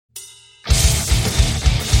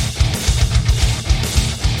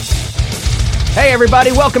Hey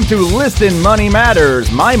everybody, welcome to Listen Money Matters.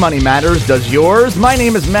 My money matters, does yours? My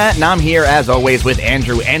name is Matt and I'm here as always with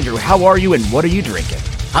Andrew. Andrew, how are you and what are you drinking?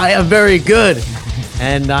 I am very good.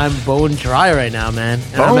 And I'm bone dry right now, man.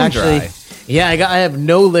 And Bone dry? Yeah, I have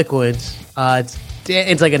no liquids.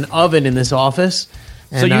 It's like an oven in this office.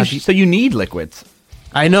 And, So you need liquids.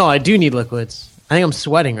 I know, I do need liquids. I think I'm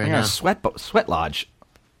sweating right now. Sweat lodge.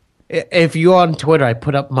 If you're on Twitter, I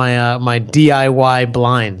put up my DIY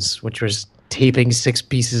blinds, which was taping 6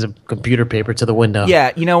 pieces of computer paper to the window.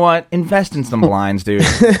 Yeah, you know what? Invest in some blinds, dude.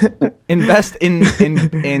 Invest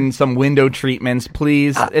in some window treatments,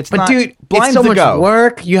 please. Dude, blinds it's so much go.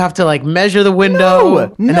 work. You have to like measure the window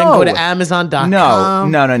and then go to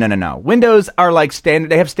Amazon.com. No. Windows are like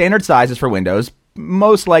standard. They have standard sizes for windows.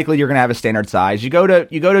 Most likely, you're gonna have a standard size. You go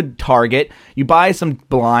to Target. You buy some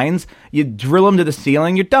blinds. You drill them to the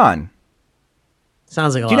ceiling. You're done.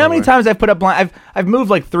 Sounds like a lot. Do you know how of many work. times I've put up blinds? I've moved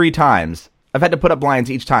like 3 times. I've had to put up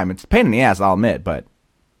blinds each time. It's a pain in the ass, I'll admit, but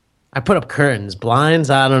I put up curtains, blinds.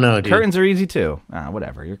 I don't know, dude. curtains are easy too.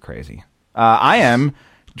 Whatever, you're crazy. I am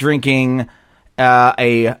drinking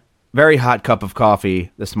a very hot cup of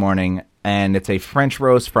coffee this morning, and it's a French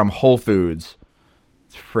roast from Whole Foods.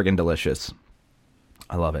 It's friggin' delicious.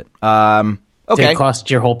 I love it. Did Okay. it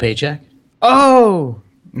cost your whole paycheck? Oh,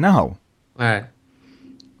 No. all right.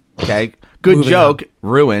 Okay. Good Moving joke.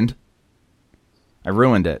 Ruined. I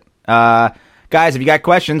ruined it. Guys, if you got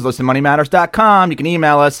questions, listenmoneymatters.com. You can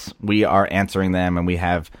email us. We are answering them, and we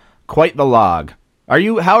have quite the log.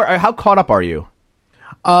 How caught up are you?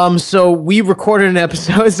 So we recorded an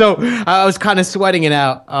episode. So I was kind of sweating it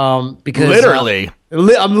out. Because Literally.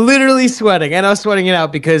 I'm literally sweating, and I was sweating it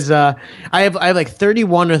out because I have like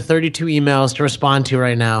 31 or 32 emails to respond to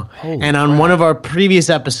right now. And on one of our previous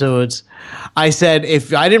episodes, I said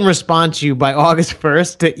if I didn't respond to you by August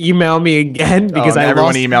 1st, to email me again because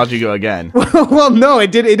everyone emailed you again. Well, no,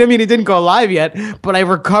 it did. I mean, it didn't go live yet, but I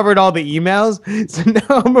recovered all the emails, so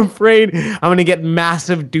now I'm afraid I'm going to get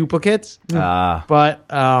massive duplicates. But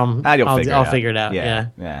I'll figure it out.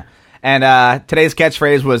 Yeah. And today's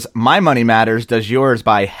catchphrase was "My money matters, does yours?"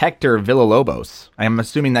 by Hector Villalobos. I'm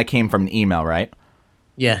assuming that came from an email, right?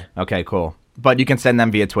 Yeah. Okay, cool. But you can send them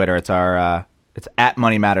via Twitter. It's our it's at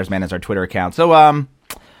Money Matters Man is our Twitter account. So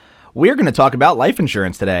we're going to talk about life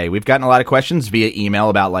insurance today. We've gotten a lot of questions via email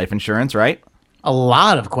about life insurance, right? A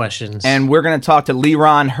lot of questions. And we're going to talk to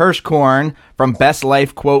Leron Hirschkorn from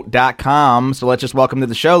bestlifequote.com. So let's just welcome to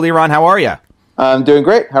the show. Leron, how are you? I'm doing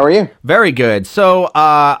great. How are you? Very good. So,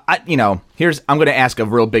 I'm going to ask a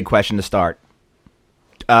real big question to start.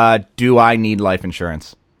 Do I need life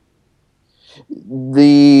insurance?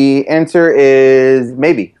 The answer is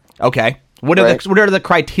maybe. Okay. What are the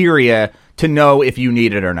criteria to know if you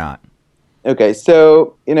need it or not? Okay,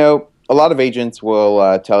 so, a lot of agents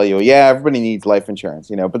will tell you, yeah, everybody needs life insurance,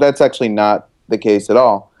 but that's actually not the case at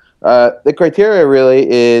all. The criteria really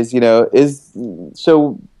is,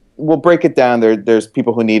 so we'll break it down. There's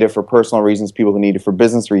people who need it for personal reasons, people who need it for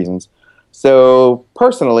business reasons. So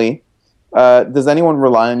personally, does anyone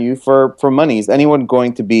rely on you for money? Is anyone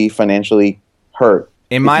going to be financially hurt?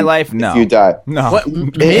 In my life, no. If you die. No. What?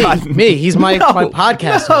 Me. He's my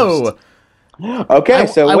podcast host. Okay,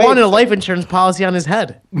 I wanted a life insurance policy on his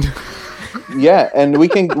head. Yeah, and we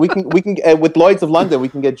can with Lloyd's of London, we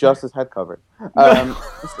can get just his head covered.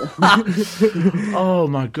 Oh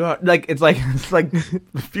my god! It's like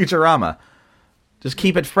Futurama. Just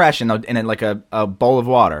keep it fresh in like a bowl of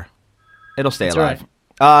water. It'll stay alive.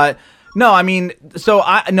 Right. No, I mean,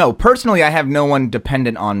 personally, I have no one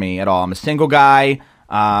dependent on me at all. I'm a single guy.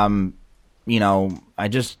 I don't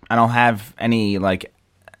have any like.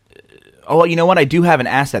 Oh, you know what? I do have an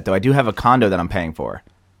asset though. I do have a condo that I'm paying for.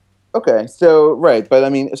 Okay, so right, but I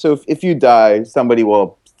mean, so if you die, somebody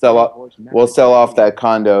will sell off that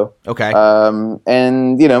condo. Okay.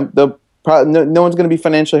 And no one's going to be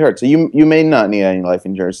financially hurt. So you may not need any life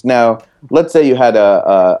insurance. Now, let's say you had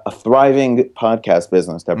a thriving podcast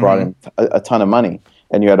business that brought in a ton of money,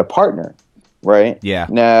 and you had a partner, right? Yeah.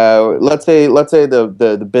 Now, let's say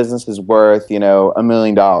the business is worth $1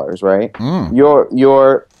 million, right?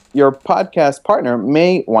 Your podcast partner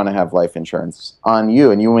may want to have life insurance on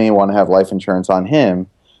you, and you may want to have life insurance on him.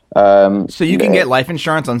 So you can get life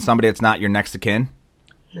insurance on somebody that's not your next of kin?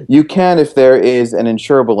 You can if there is an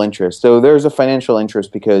insurable interest. So there's a financial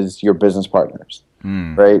interest because you're business partners,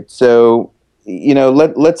 right? So,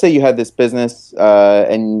 let's say you had this business,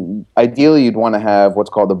 and ideally you'd want to have what's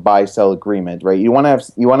called a buy-sell agreement, right? You want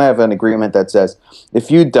to have an agreement that says,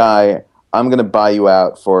 if you die, I'm going to buy you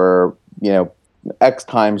out for, X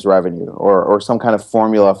times revenue or some kind of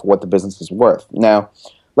formula for what the business is worth. Now,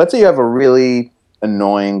 let's say you have a really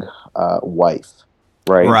annoying wife,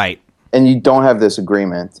 right? Right. And you don't have this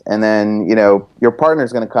agreement, and then your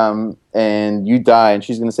partner's going to come and you die, and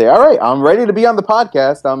she's going to say, "All right, I'm ready to be on the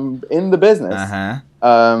podcast. I'm in the business."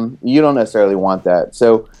 You don't necessarily want that.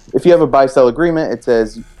 So if you have a buy-sell agreement, it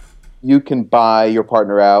says you can buy your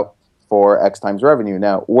partner out for X times revenue.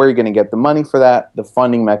 Now, where are you going to get the money for that? The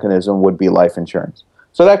funding mechanism would be life insurance.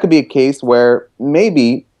 So that could be a case where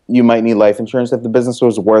maybe you might need life insurance if the business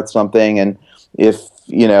was worth something, and if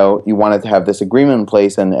you wanted to have this agreement in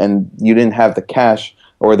place, and you didn't have the cash,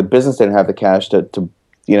 or the business didn't have the cash to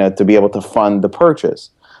be able to fund the purchase.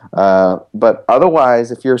 But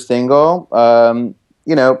otherwise, if you're single, I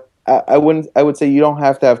would say you don't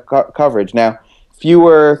have to have coverage. Now, if you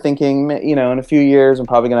were thinking, in a few years I'm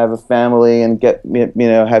probably gonna have a family and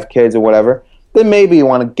have kids or whatever, then maybe you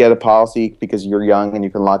want to get a policy because you're young and you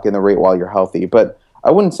can lock in the rate while you're healthy. But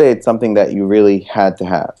I wouldn't say it's something that you really had to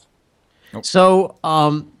have. So,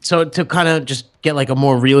 so to kind of just get like a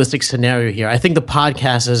more realistic scenario here, I think the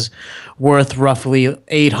podcast is worth roughly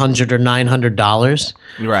 $800 or $900.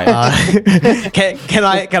 Right. Can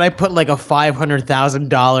I put like a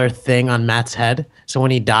 $500,000 thing on Matt's head so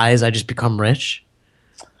when he dies, I just become rich?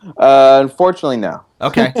 Unfortunately, no.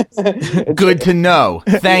 Okay. Good to know.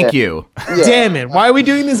 Thank you. Yeah. Damn it! Why are we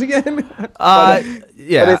doing this again?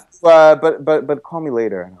 Yeah. But call me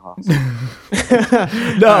later. No,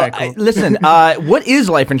 right, cool. listen. What is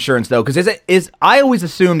life insurance though? Because I always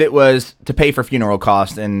assumed it was to pay for funeral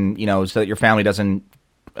costs and so that your family doesn't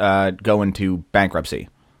go into bankruptcy.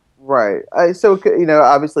 Right. So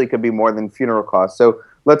obviously it could be more than funeral costs. So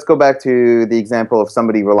let's go back to the example of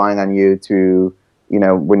somebody relying on you to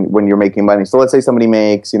when you're making money. So let's say somebody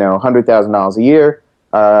makes $100,000 a year.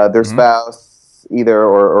 Their spouse either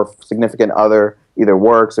or significant other either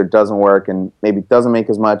works or doesn't work and maybe doesn't make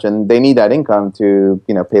as much, and they need that income to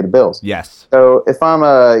pay the bills. Yes. So if I'm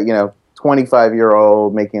a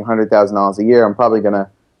 25-year-old making $100,000 a year, I'm probably gonna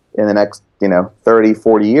in the next 30,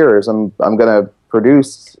 40 years, I'm gonna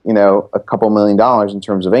produce a couple $1 million in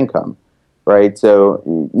terms of income, right? So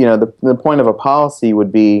the point of a policy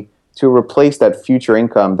would be to replace that future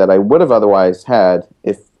income that I would have otherwise had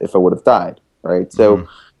if I would have died, right? So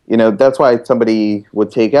that's why somebody would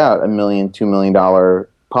take out $1 million, $2 million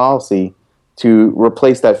policy to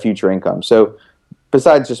replace that future income. So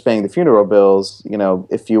besides just paying the funeral bills,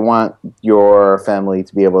 if you want your family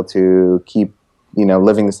to be able to keep,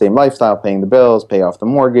 living the same lifestyle, paying the bills, pay off the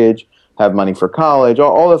mortgage, have money for college,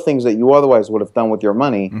 all the things that you otherwise would have done with your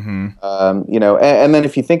money, and then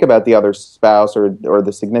if you think about the other spouse or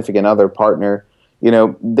the significant other partner,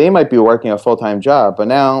 they might be working a full-time job, but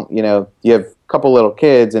now, you have a couple little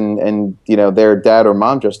kids and their dad or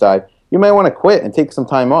mom just died. You might want to quit and take some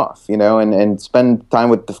time off, and spend time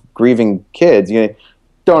with the grieving kids. You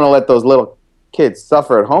don't want to let those little kids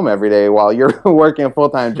suffer at home every day while you're working a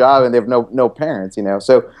full-time job and they have no parents,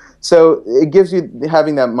 So it gives you,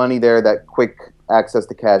 having that money there, that quick access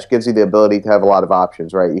to cash, gives you the ability to have a lot of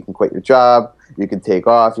options, right? You can quit your job, you can take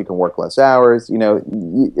off, you can work less hours. It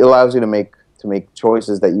allows you to make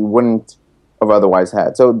choices that you wouldn't have otherwise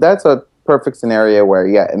had. So that's a perfect scenario where,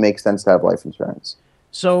 it makes sense to have life insurance.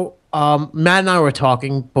 So Matt and I were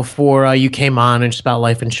talking before you came on and just about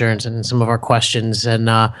life insurance and some of our questions. And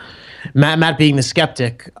Matt being the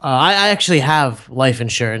skeptic, I actually have life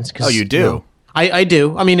insurance. Oh, you do? I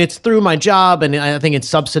do. I mean, it's through my job, and I think it's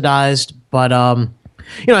subsidized. But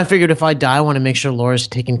I figured if I die, I want to make sure Laura's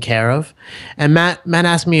taken care of. And Matt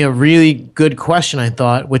asked me a really good question, I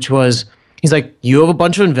thought, which was, he's like, you have a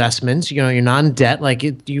bunch of investments. You're not in debt. Like,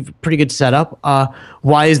 you've a pretty good setup.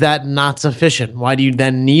 Why is that not sufficient? Why do you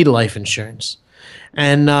then need life insurance?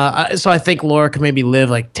 And so I think Laura could maybe live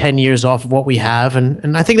like 10 years off of what we have.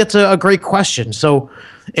 And I think that's a great question. So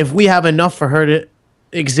if we have enough for her to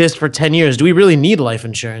exist for 10 years, do we really need life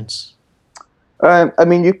insurance? I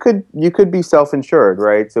mean, you could be self-insured,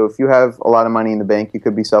 right? So if you have a lot of money in the bank, you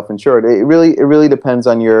could be self-insured. It really depends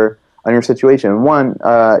on your situation. One,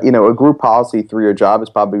 a group policy through your job is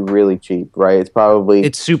probably really cheap, right?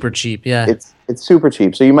 It's super cheap. Yeah, it's super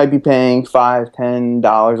cheap. So you might be paying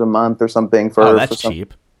 $5-10 a month or something for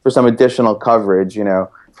some additional coverage,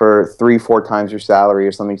 for 3-4 times your salary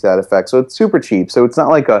or something to that effect. So it's super cheap. So it's not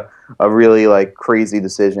like a really like crazy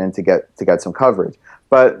decision to get some coverage.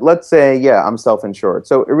 But let's say, I'm self-insured.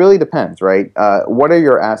 So it really depends, right? What are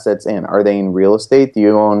your assets in? Are they in real estate? Do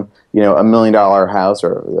you own, $1 million house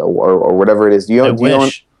or whatever it is? Do you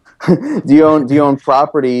own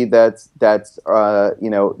property that's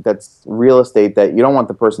real estate that you don't want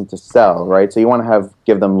the person to sell, right? So you want to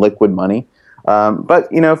give them liquid money. But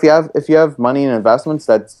if you have money in investments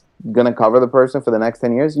that's going to cover the person for the next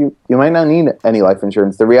 10 years, you might not need any life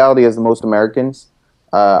insurance. The reality is most Americans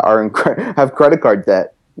have credit card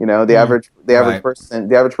debt. The average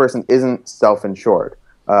person isn't self-insured.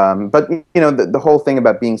 But the whole thing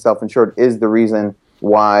about being self-insured is the reason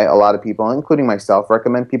why a lot of people, including myself,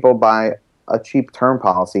 recommend people buy a cheap term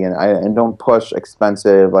policy and don't push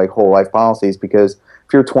expensive like whole life policies, because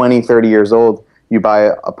if you're 20, 30 years old, you buy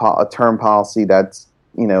a term policy that's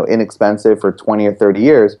inexpensive for 20 or 30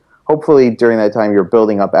 years. Hopefully during that time you're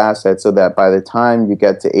building up assets so that by the time you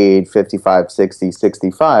get to age 55, 60,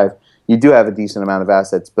 65, you do have a decent amount of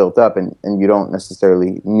assets built up and you don't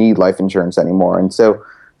necessarily need life insurance anymore. And so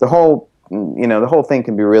the whole thing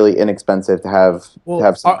can be really inexpensive to have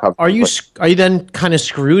some coverage. Are you then kind of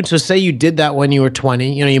screwed? So say you did that when you were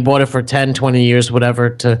 20, you bought it for 10, 20 years, whatever,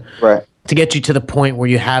 to get you to the point where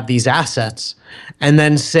you have these assets. And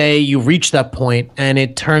then say you reach that point and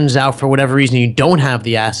it turns out for whatever reason you don't have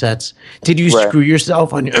the assets. Did you screw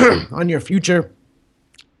yourself on on your future?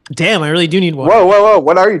 Damn, I really do need water. Whoa.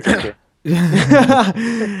 What are you drinking?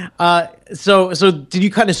 So did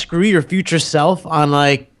you kind of screw your future self on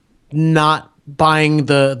like not buying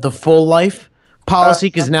the full life policy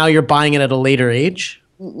because now you're buying it at a later age?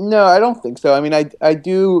 No, I don't think so. I mean, I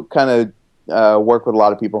do kind of work with a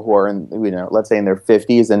lot of people who are in, let's say in their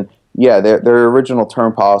 50s, and their original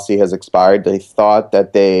term policy has expired. They thought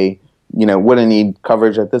that they wouldn't need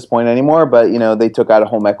coverage at this point anymore, but they took out a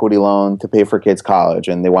home equity loan to pay for kids' college,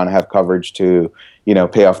 and they want to have coverage to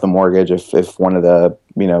pay off the mortgage if one of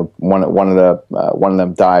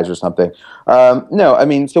them dies or something. No, I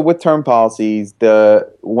mean, so with term policies,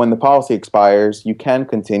 when the policy expires, you can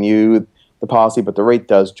continue the policy, but the rate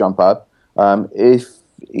does jump up.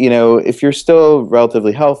 If you're still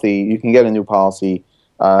relatively healthy, you can get a new policy.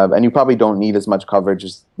 And you probably don't need as much coverage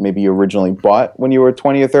as maybe you originally bought when you were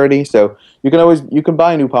 20 or 30. So you can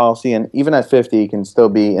buy a new policy, and even at 50, it can still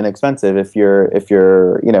be inexpensive if you're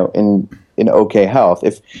in okay health.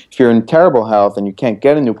 If you're in terrible health and you can't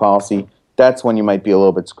get a new policy, that's when you might be a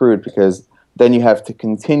little bit screwed, because then you have to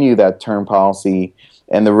continue that term policy,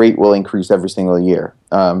 and the rate will increase every single year.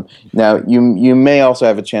 Now, you may also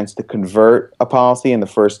have a chance to convert a policy in the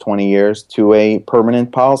first 20 years to a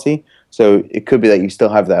permanent policy. So it could be that you still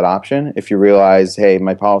have that option. If you realize, hey,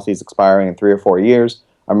 my policy is expiring in 3 or 4 years,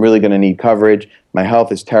 I'm really going to need coverage, my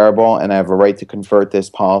health is terrible, and I have a right to convert this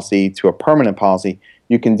policy to a permanent policy,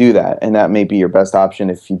 you can do that. And that may be your best option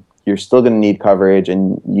if you're still going to need coverage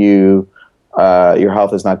and your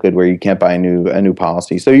health is not good where you can't buy a new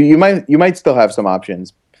policy. So you might still have some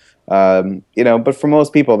options. But for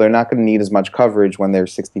most people, they're not going to need as much coverage when they're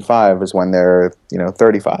 65 as when they're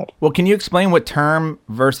 35. Well, can you explain what term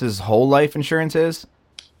versus whole life insurance is?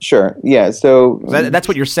 Sure. Yeah. So that's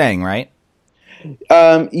what you're saying, right?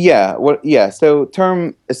 So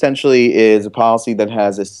term essentially is a policy that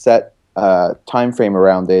has a set time frame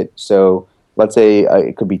around it. So let's say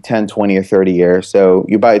it could be 10, 20, or 30 years. So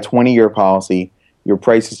you buy a 20-year policy, your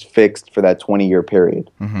price is fixed for that 20-year period.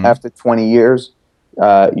 Mm-hmm. After 20 years,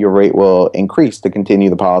 your rate will increase to continue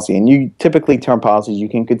the policy. And you typically, term policies, you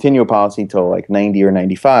can continue a policy till like 90 or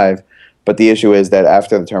 95, but the issue is that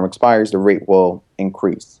after the term expires, the rate will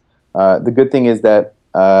increase. The good thing is that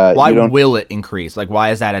why will it increase? Like,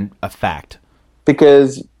 why is that a fact?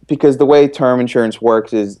 Because the way term insurance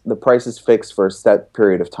works is the price is fixed for a set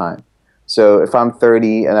period of time. So if I'm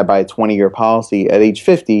 30 and I buy a 20-year policy, at age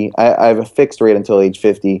 50, I have a fixed rate until age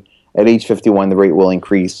 50. At age 51, the rate will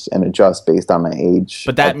increase and adjust based on my age.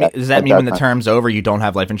 But does that mean when the term's over, you don't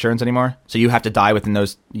have life insurance anymore? So you have to die within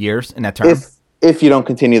those years in that term? If you don't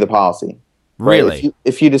continue the policy. Really? Right?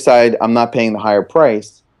 If you decide I'm not paying the higher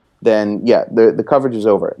price, then the coverage is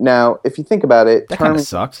over. Now, if you think about it, that kind of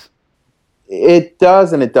sucks. It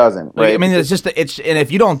does and it doesn't, right? I mean, and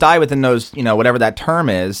if you don't die within those, whatever that term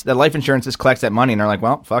is, the life insurance just collects that money, and they're like,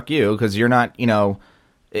 well, fuck you, because you're not,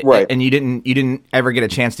 right. And you didn't ever get a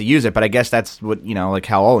chance to use it. But I guess that's what, like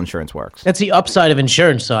how all insurance works. That's the upside of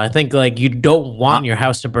insurance, though. I think like you don't want your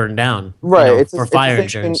house to burn down, right? For fire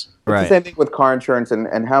insurance. It's the same thing with car insurance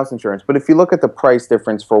and house insurance. But if you look at the price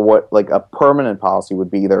difference for what like a permanent policy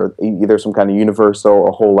would be, either some kind of universal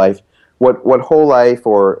or whole life. What whole life,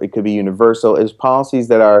 or it could be universal, is policies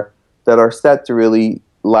that are set to really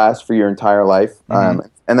last for your entire life. Mm-hmm.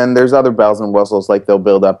 And then there's other bells and whistles, like they'll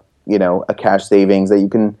build up, a cash savings that you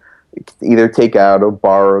can either take out or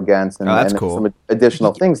borrow against, and, that's and cool. Some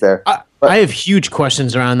additional things there. I have huge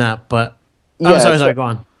questions around that, but sorry, go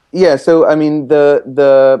on. Yeah, so I mean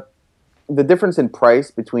the difference in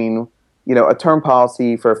price between a term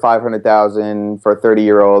policy for 500,000 for a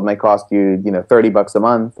 30-year-old might cost you, $30 a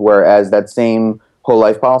month, whereas that same whole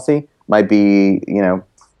life policy might be, $4,000,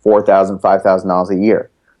 $5,000 a year.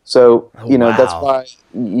 So, that's why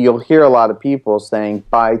you'll hear a lot of people saying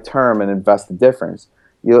buy term and invest the difference.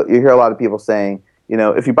 You hear a lot of people saying,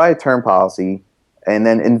 if you buy a term policy and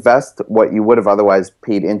then invest what you would have otherwise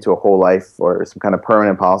paid into a whole life or some kind of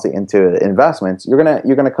permanent policy into investments, you're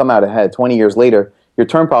gonna come out ahead. 20 years later, your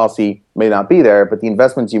term policy may not be there, but the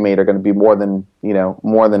investments you made are going to be more than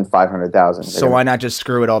 500,000. So why not just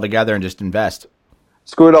screw it all together and just invest?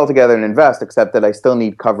 Screw it all together and invest, except that I still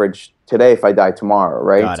need coverage today if I die tomorrow,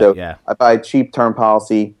 right? Got it, yeah. I buy a cheap term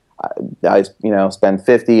policy. I spend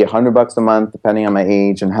 $50, $100 a month, depending on my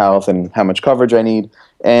age and health and how much coverage I need,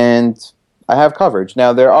 and I have coverage.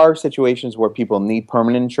 Now, there are situations where people need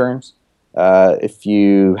permanent insurance. If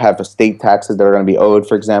you have estate taxes that are going to be owed,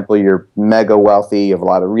 for example, you're mega wealthy, you have a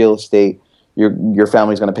lot of real estate, your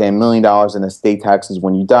family's going to pay $1 million in estate taxes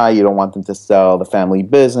when you die. You don't want them to sell the family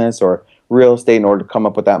business or real estate in order to come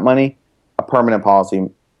up with that money. A permanent policy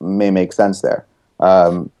may make sense there.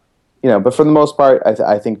 But for the most part,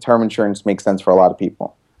 I think term insurance makes sense for a lot of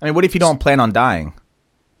people. I mean, what if you don't plan on dying?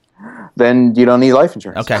 Then you don't need life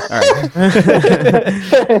insurance. Okay, all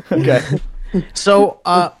right. Okay. So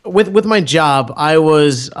with my job, I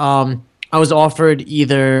was offered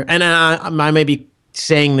either, and I may be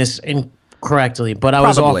saying this incorrectly, but I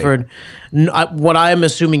was Probably. offered what I am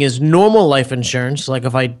assuming is normal life insurance, like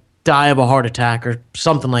if I die of a heart attack or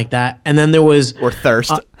something like that, and then there was Or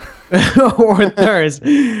thirst. or thirst,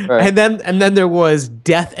 Right. and then there was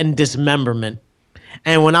death and dismemberment.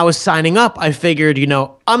 And when I was signing up, I figured,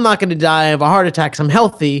 I'm not going to die of a heart attack 'cause I'm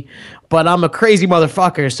healthy, but I'm a crazy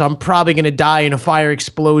motherfucker, so I'm probably going to die in a fire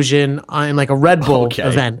explosion in like a Red Bull Okay.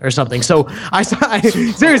 event or something. So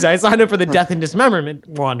seriously, I signed up for the death and dismemberment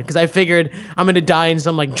one because I figured I'm going to die in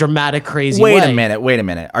some like dramatic, crazy way. Wait a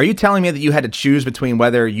minute. Are you telling me that you had to choose between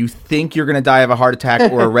whether you think you're going to die of a heart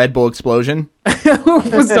attack or a Red Bull explosion?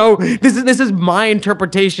 So this is my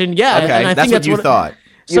interpretation. Yeah. Okay, and I that's think what you thought.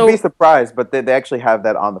 So, You'd be surprised, but they actually have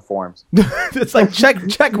that on the forms. It's like check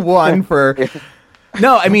one for.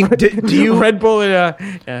 No, I mean, do you? Red Bull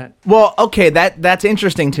and Well, okay, that's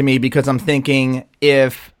interesting to me because I'm thinking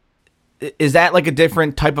is that like a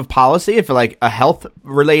different type of policy? If like a health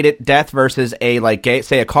related death versus a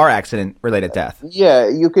say a car accident related death. Yeah,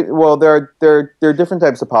 you could. Well, there are different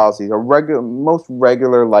types of policies. Most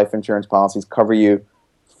regular life insurance policies cover you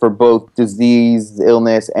for both disease,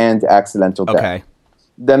 illness, and accidental death. Okay.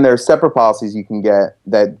 Then there are separate policies you can get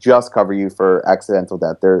that just cover you for accidental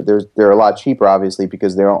death. They're a lot cheaper, obviously,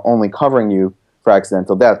 because they're only covering you for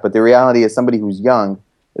accidental death. But the reality is somebody who's young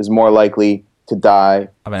is more likely to die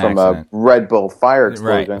Of an from accident. a Red Bull fire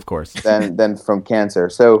explosion Right, of course. than from cancer.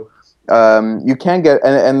 So you can get,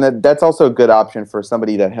 and that's also a good option for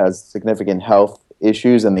somebody that has significant health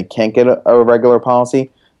issues and they can't get a regular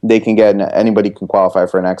policy. They can get, anybody can qualify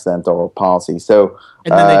for an accidental policy. So,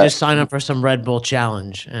 then they just sign up for some Red Bull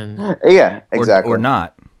challenge and yeah, exactly. Or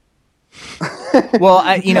not. Well,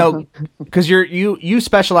 because you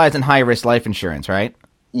specialize in high risk life insurance, right?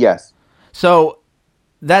 Yes. So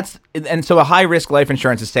so a high risk life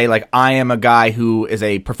insurance is say like I am a guy who is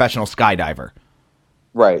a professional skydiver.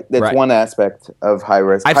 Right. That's Right. one aspect of high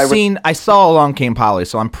risk. I saw Along Came Polly,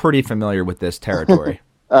 so I'm pretty familiar with this territory.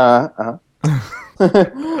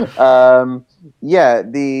 Yeah,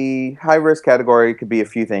 the high risk category could be a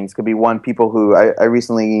few things. Could be one, people who I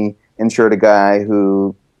recently insured a guy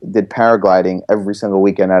who did paragliding every single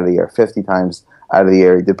weekend out of the year, 50 times out of the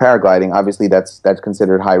year. He did paragliding. Obviously, that's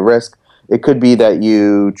considered high risk. It could be that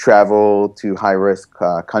you travel to high risk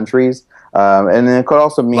countries, and then it could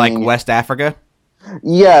also mean Like West Africa?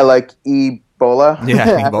 yeah, like Ebola.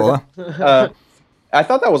 Yeah, Ebola. I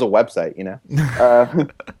thought that was a website,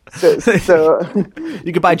 So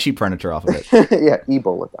You could buy cheap furniture off of it. yeah,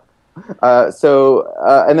 Ebola.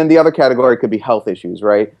 And then the other category could be health issues,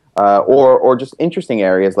 right? Or just interesting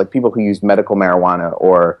areas like people who use medical marijuana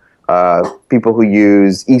or people who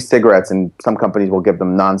use e-cigarettes, and some companies will give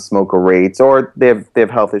them non-smoker rates, or they have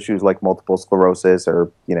health issues like multiple sclerosis or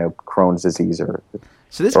Crohn's disease or.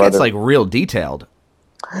 So this or gets other- like real detailed,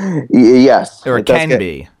 Yes, or it does can get-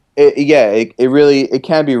 be. It really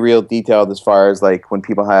can be real detailed as far as like when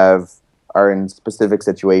people are in specific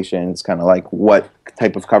situations, kind of like what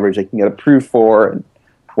type of coverage they can get approved for, and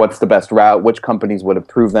what's the best route, which companies would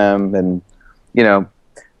approve them, and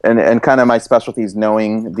and kind of my specialty is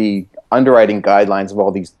knowing the underwriting guidelines of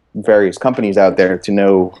all these various companies out there to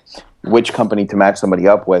know which company to match somebody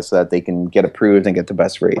up with so that they can get approved and get the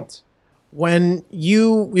best rates. When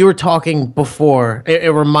we were talking before,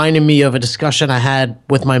 it reminded me of a discussion I had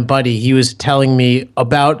with my buddy. He was telling me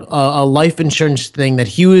about a life insurance thing that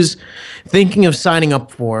he was thinking of signing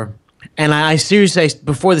up for. And I seriously,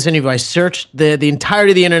 before this interview, I searched the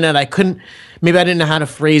entirety of the internet. Maybe I didn't know how to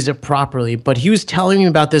phrase it properly, but he was telling me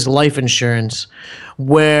about this life insurance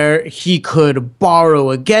where he could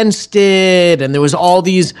borrow against it. And there was all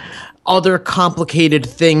these other complicated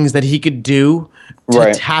things that he could do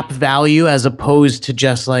to tap value as opposed to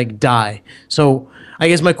just like die. So I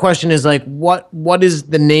guess my question is like, what is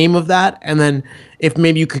the name of that? And then if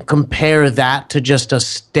maybe you could compare that to just a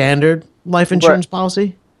standard life insurance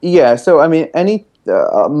policy? Yeah. So, I mean,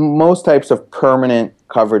 most types of permanent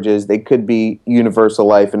coverages, they could be universal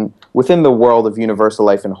life. And within the world of universal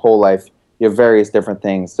life and whole life, you have various different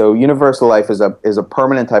things. So universal life is a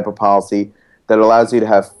permanent type of policy that allows you to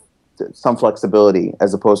have some flexibility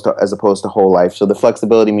as opposed to whole life. So the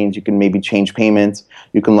flexibility means you can maybe change payments,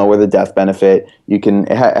 you can lower the death benefit, it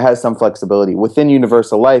has some flexibility. Within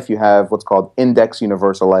universal life, you have what's called index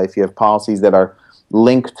universal life. You have policies that are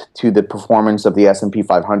linked to the performance of the S&P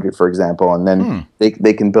 500, for example, and then they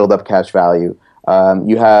can build up cash value.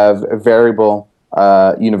 You have a variable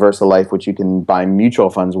universal life, which you can buy mutual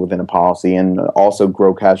funds within a policy and also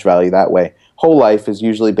grow cash value that way. Whole life is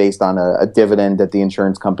usually based on a dividend that the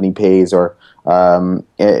insurance company pays, or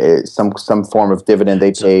some form of dividend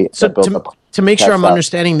they pay. So to make sure I'm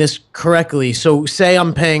understanding this correctly, so say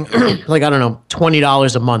I'm paying like, I don't know,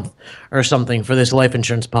 $20 a month or something for this life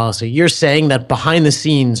insurance policy. You're saying that behind the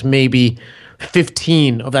scenes, maybe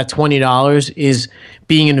 15 of that $20 is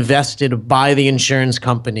being invested by the insurance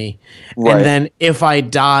company. Right. And then if I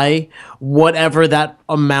die, whatever that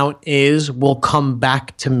amount is will come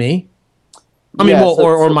back to me.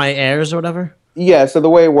 Or my heirs or whatever. Yeah. So the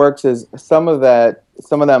way it works is some of that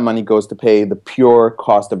money goes to pay the pure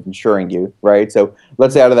cost of insuring you, right? So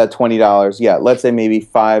let's say out of that $20, let's say maybe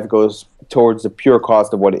 $5 goes towards the pure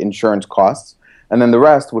cost of what insurance costs, and then the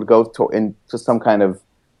rest would go into some kind of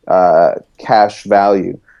cash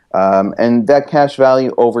value, and that cash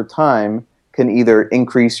value over time can either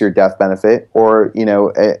increase your death benefit, or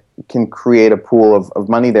it can create a pool of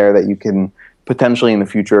money there that you can potentially in the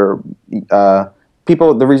future.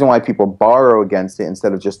 The reason why people borrow against it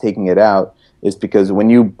instead of just taking it out is because when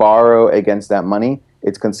you borrow against that money,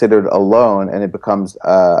 it's considered a loan and it becomes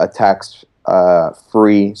a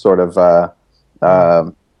tax-free sort of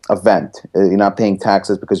event. You're not paying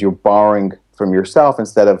taxes because you're borrowing from yourself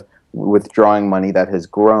instead of withdrawing money that has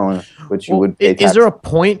grown, which you would pay tax.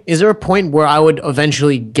 Is there a point where I would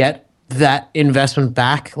eventually get that investment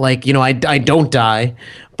back? Like, I don't die,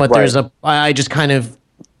 but I just kind of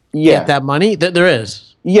get that money. There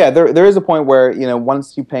is. Yeah, there is a point where,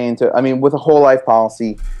 once you pay into, with a whole life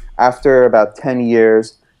policy, after about 10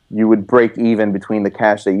 years, you would break even between the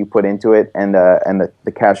cash that you put into it and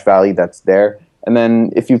the cash value that's there. And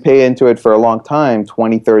then if you pay into it for a long time,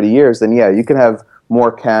 20, 30 years, then you can have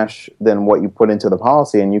more cash than what you put into the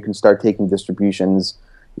policy, and you can start taking distributions,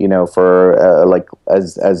 for like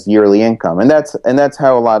as yearly income. And that's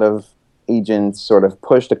how a lot of agents sort of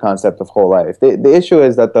push the concept of whole life. The issue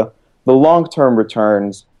is that the long-term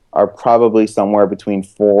returns are probably somewhere between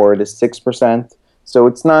 4 to 6%. So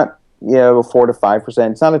it's not 4 to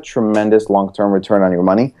 5%. It's not a tremendous long-term return on your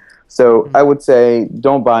money. So I would say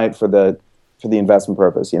don't buy it for the investment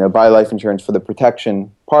purpose. Buy life insurance for the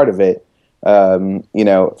protection part of it.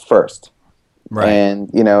 First. Right. And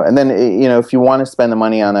and then if you want to spend the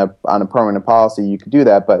money on a permanent policy, you could do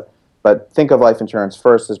that. But think of life insurance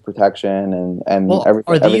first as protection and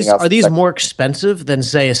everything else. Are these more expensive than,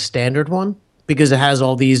 say, a standard one because it has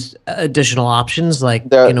all these additional options? Like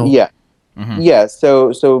Yeah. Mm-hmm. Yeah.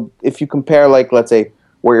 So if you compare, like, let's say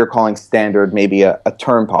what you're calling standard, maybe a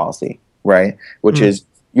term policy, right? Which is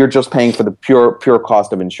you're just paying for the pure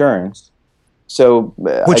cost of insurance. So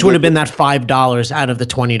which would have been that $5 out of the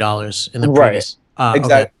 $20 in the previous.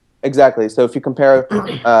 Exactly. Okay. Exactly. So if you compare,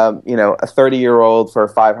 a 30-year-old for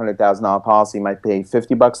a $500,000 policy might pay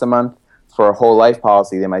 $50 a month. For a whole life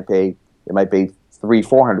policy, they might pay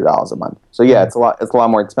 $300-$400 a month. So it's a lot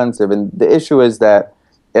more expensive. And the issue is that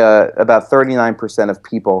about 39% of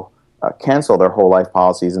people cancel their whole life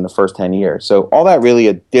policies in the first 10 years. So all that really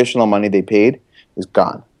additional money they paid is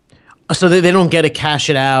gone. So they don't get to cash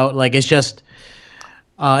it out. Like it's just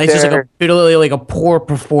literally like a poor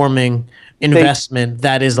performing investment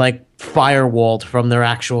that is like firewalled from their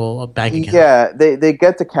actual bank account. Yeah, they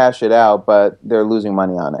get to cash it out, but they're losing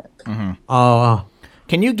money on it. Mm-hmm. Oh.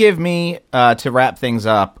 Can you give me, to wrap things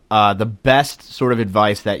up, the best sort of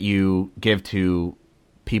advice that you give to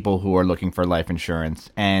people who are looking for life insurance?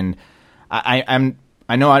 And I'm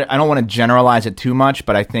I know I don't want to generalize it too much,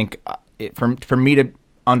 but I think for me to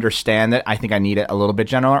understand it, I think I need it a little bit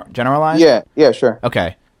generalized. Yeah, sure.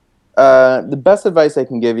 Okay. The best advice I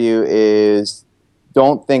can give you is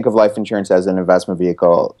don't think of life insurance as an investment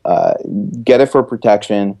vehicle. Get it for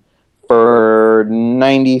protection. For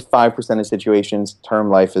 95% of situations, term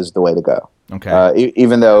life is the way to go. Okay.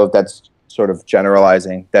 Even though that's sort of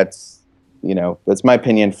generalizing, that's my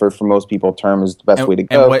opinion. For most people, term is the best way to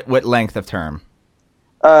go. And what length of term?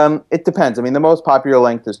 It depends. I mean, the most popular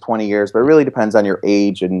length is 20 years, but it really depends on your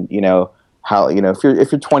age and how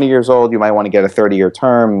if you're 20 years old, you might want to get a 30-year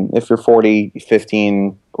term. If you're 40,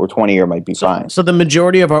 15, or 20 year might be fine. So the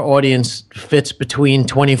majority of our audience fits between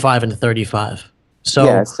 25 and 35.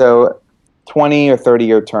 So 20 or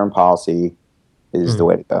 30-year term policy is the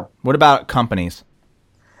way to go. What about companies?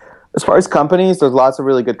 As far as companies, there's lots of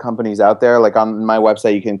really good companies out there. Like on my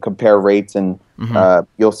website, you can compare rates and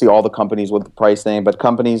you'll see all the companies with the pricing. But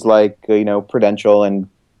companies like Prudential and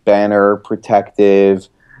Banner, Protective,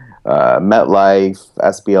 MetLife,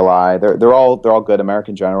 SBLI, they're all good.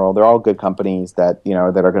 American General, they're all good companies that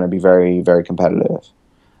that are going to be very, very competitive.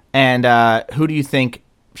 And who do you think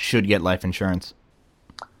should get life insurance?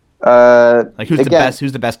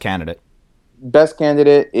 Who's the best candidate? Best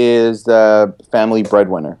candidate is the family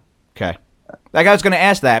breadwinner. Okay. Like I was going to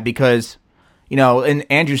ask that because, in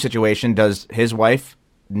Andrew's situation, does his wife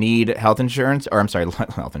need health insurance? Or I'm sorry,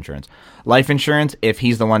 life insurance if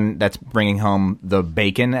he's the one that's bringing home the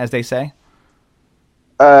bacon, as they say?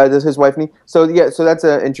 Does his wife need? So that's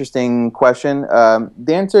an interesting question.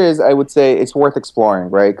 The answer is I would say it's worth exploring,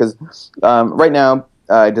 right? Because right now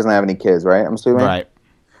he doesn't have any kids, right? I'm assuming. Right.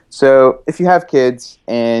 So if you have kids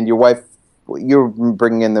and your wife, you're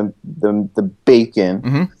bringing in the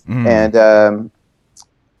bacon, and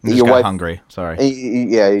your wife hungry. Sorry.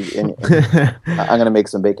 Yeah, and I'm gonna make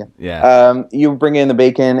some bacon. Yeah. You bring in the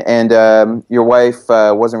bacon, and your wife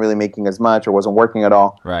wasn't really making as much or wasn't working at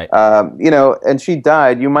all. Right. And she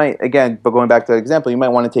died. You might, again, but going back to that example, you might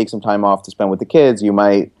want to take some time off to spend with the kids. You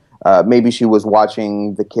might, maybe she was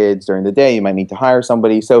watching the kids during the day. You might need to hire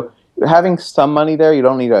somebody. So having some money there, you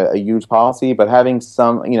don't need a huge policy, but having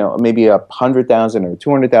some, maybe $100,000 or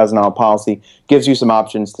 $200,000 policy gives you some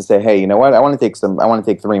options to say, hey, you know what, I want to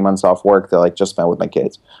take 3 months off work to just spend with my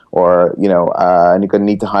kids, or I'm going to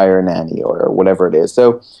need to hire a nanny or whatever it is.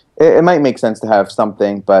 So it might make sense to have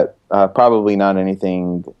something, but probably not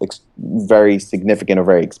anything very significant or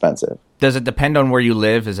very expensive. Does it depend on where you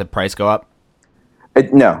live? Does the price go up?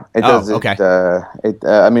 No, it does. Okay.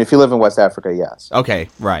 If you live in West Africa, yes. Okay,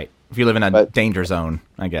 right. If you live in a danger zone,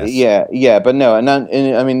 I guess. Yeah, but no, not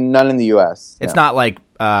in the U.S. It's not like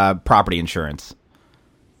property insurance,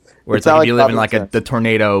 where it's not like if you live in property the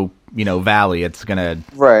tornado, valley, it's gonna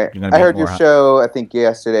right. You're gonna I heard your show, I think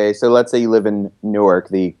yesterday. So let's say you live in Newark,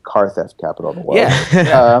 the car theft capital of the world.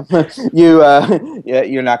 Yeah.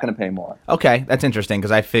 You're not going to pay more. Okay, that's interesting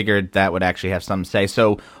because I figured that would actually have some say.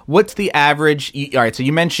 So, what's the average? All right, so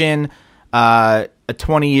you mentioned a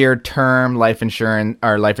 20-year term life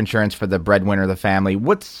insurance for the breadwinner of the family.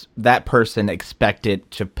 What's that person expected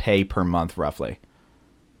to pay per month, roughly?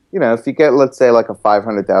 If you get, let's say, like a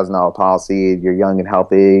 $500,000 policy, you're young and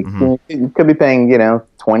healthy, you could be paying, $20,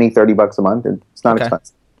 $30 a month. It's not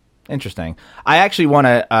expensive. Interesting. I actually want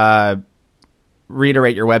to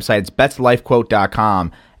reiterate your website. It's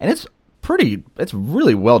betslifequote.com, and it's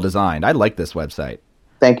really well designed. I like this website.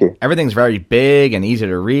 Thank you. Everything's very big and easy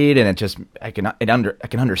to read, and I can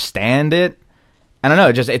understand it. I don't know.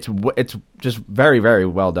 It's just very, very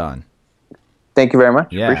well done. Thank you very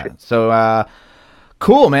much. Yeah. Appreciate it. So,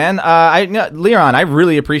 cool, man. Leon, I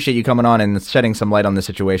really appreciate you coming on and shedding some light on this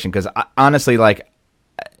situation because honestly,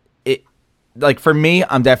 for me,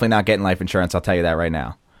 I'm definitely not getting life insurance. I'll tell you that right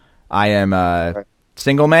now. I am a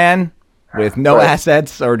single man with no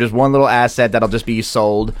assets or just one little asset that'll just be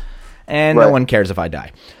sold, and no one cares if I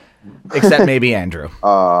die, except maybe Andrew.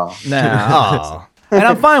 And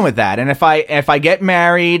I'm fine with that. And if I get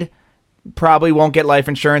married, probably won't get life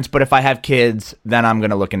insurance. But if I have kids, then I'm going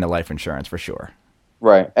to look into life insurance for sure.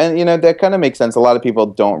 Right. And, that kind of makes sense. A lot of people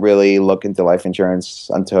don't really look into life insurance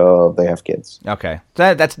until they have kids. Okay.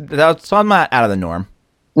 So so I'm not out of the norm.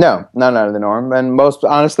 No, not out of the norm. And most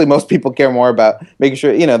people care more about making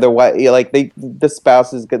sure, the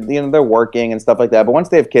spouse is good, they're working and stuff like that. But once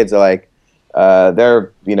they have kids, they're like,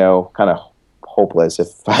 they're, kind of hopeless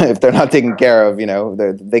if they're not taken care of,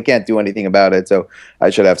 they can't do anything about it. So I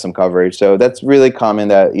should have some coverage. So that's really common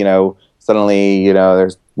that, suddenly,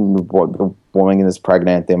 there's the woman is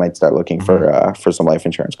pregnant, they might start looking for some life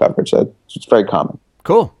insurance coverage. So it's very common.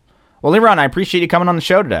 Cool. Well, Liron, I appreciate you coming on the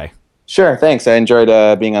show today. Sure, thanks. I enjoyed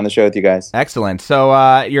being on the show with you guys. Excellent.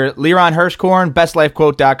 So you're Leron Hirschkorn,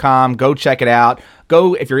 bestlifequote.com. Go check it out.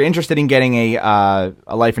 Go if you're interested in getting a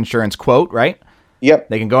life insurance quote, right? Yep.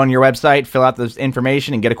 They can go on your website, fill out this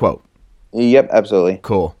information, and get a quote. Yep, absolutely.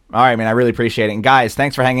 Cool. All right, man, I really appreciate it. And guys,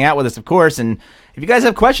 thanks for hanging out with us, of course. And if you guys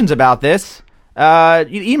have questions about this,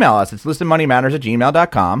 you email us. It's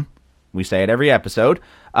listenmoneymatters@gmail.com. We say it every episode.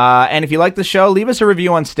 And if you like the show, leave us a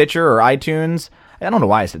review on Stitcher or iTunes. I don't know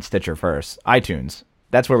why I said Stitcher first. iTunes.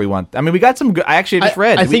 That's where we want. I mean, we got some good. I actually just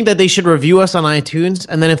read. I think that they should review us on iTunes,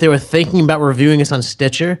 and then if they were thinking about reviewing us on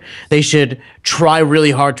Stitcher, they should try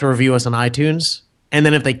really hard to review us on iTunes. And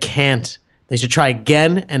then if they can't, they should try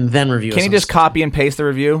again and then review us. Can you just copy and paste the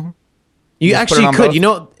review? You Just put it actually on could. both? You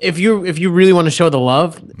know, if you really want to show the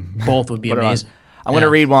love, both would be Put it on. amazing. I'm going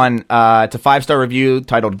to read one. It's a 5-star review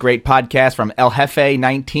titled "Great Podcast" from El Jefe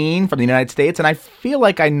 19 from the United States, and I feel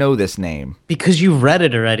like I know this name. Because you read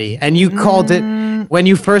it already, and you called it when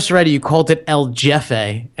you first read it. You called it El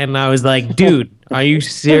Jefe, and I was like, "Dude, are you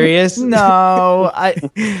serious?" No,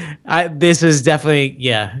 This is definitely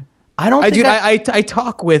I don't. Think I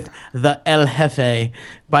talk with the El Jefe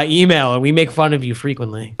by email, and we make fun of you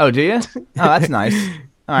frequently. Oh, do you? Oh, that's nice.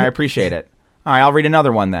 All right, I appreciate it. All right, I'll read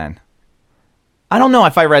another one then. I don't know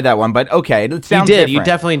if I read that one, but okay, it sounds You did. different. You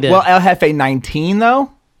definitely did. Well, El Jefe 19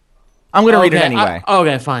 though. I'm going to read it anyway.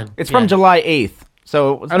 Okay, fine. It's from July 8th,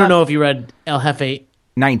 so I don't know if you read El Jefe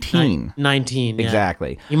 19. 19. Yeah.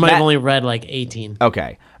 Exactly. You might have Matt- only read like 18.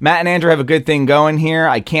 Okay. Matt and Andrew have a good thing going here.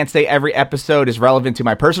 I can't say every episode is relevant to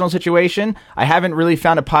my personal situation. I haven't really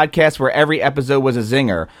found a podcast where every episode was a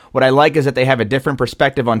zinger. What I like is that they have a different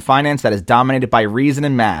perspective on finance that is dominated by reason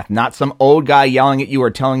and math, not some old guy yelling at you or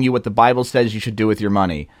telling you what the Bible says you should do with your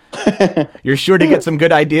money. You're sure to get some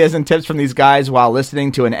good ideas and tips from these guys while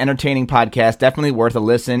listening to an entertaining podcast. Definitely worth a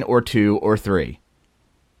listen or two or three.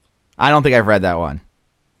 I don't think I've read that one.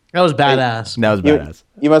 That was badass. That was badass.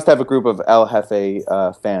 You must have a group of El Jefe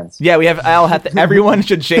fans. Yeah, we have El Jefe. Everyone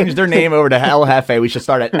should change their name over to El Jefe. We should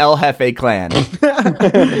start an El Jefe clan.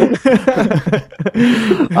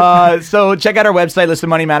 So check out our website,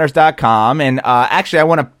 listenmoneymatters.com. And actually, I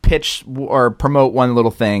want to pitch or promote one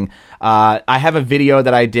little thing. I have a video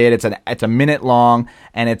that I did. It's a minute long,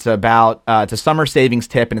 and it's about it's a summer savings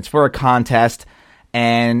tip, and it's for a contest.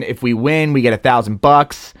 And if we win, we get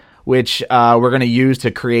 $1,000. Which we're going to use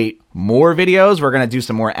to create more videos. We're going to do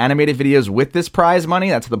some more animated videos with this prize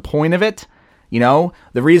money. That's the point of it. You know,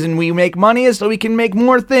 the reason we make money is so we can make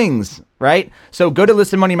more things, right? So go to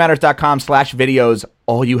listenmoneymatters.com/videos.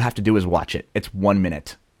 All you have to do is watch it. It's 1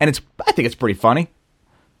 minute. And I think it's pretty funny.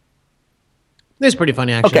 It's pretty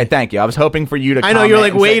funny, actually. Okay, thank you. I was hoping for you to I know, you're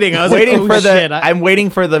like waiting. I was like, oh, shit. I'm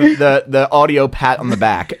waiting for the audio pat on the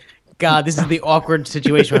back. God, this is the awkward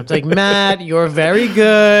situation. Where it's like, Matt, you're very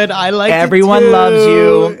good. I like Everyone it too. loves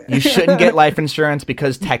you. You shouldn't get life insurance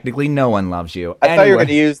because technically no one loves you. I thought you were going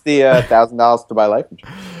to use the $1,000 to buy life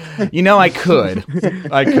insurance. You know, I could.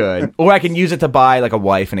 Or I can use it to buy like a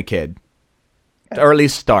wife and a kid. Or at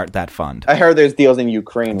least start that fund. I heard there's deals in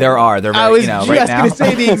Ukraine. There are. They're I was right just now. going to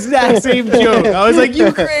say the exact same joke. I was like,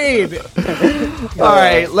 Ukraine. All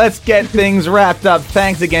right, let's get things wrapped up.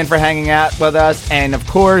 Thanks again for hanging out with us. And, of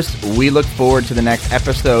course, we look forward to the next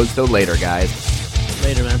episode. So later, guys.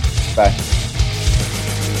 Later, man. Bye.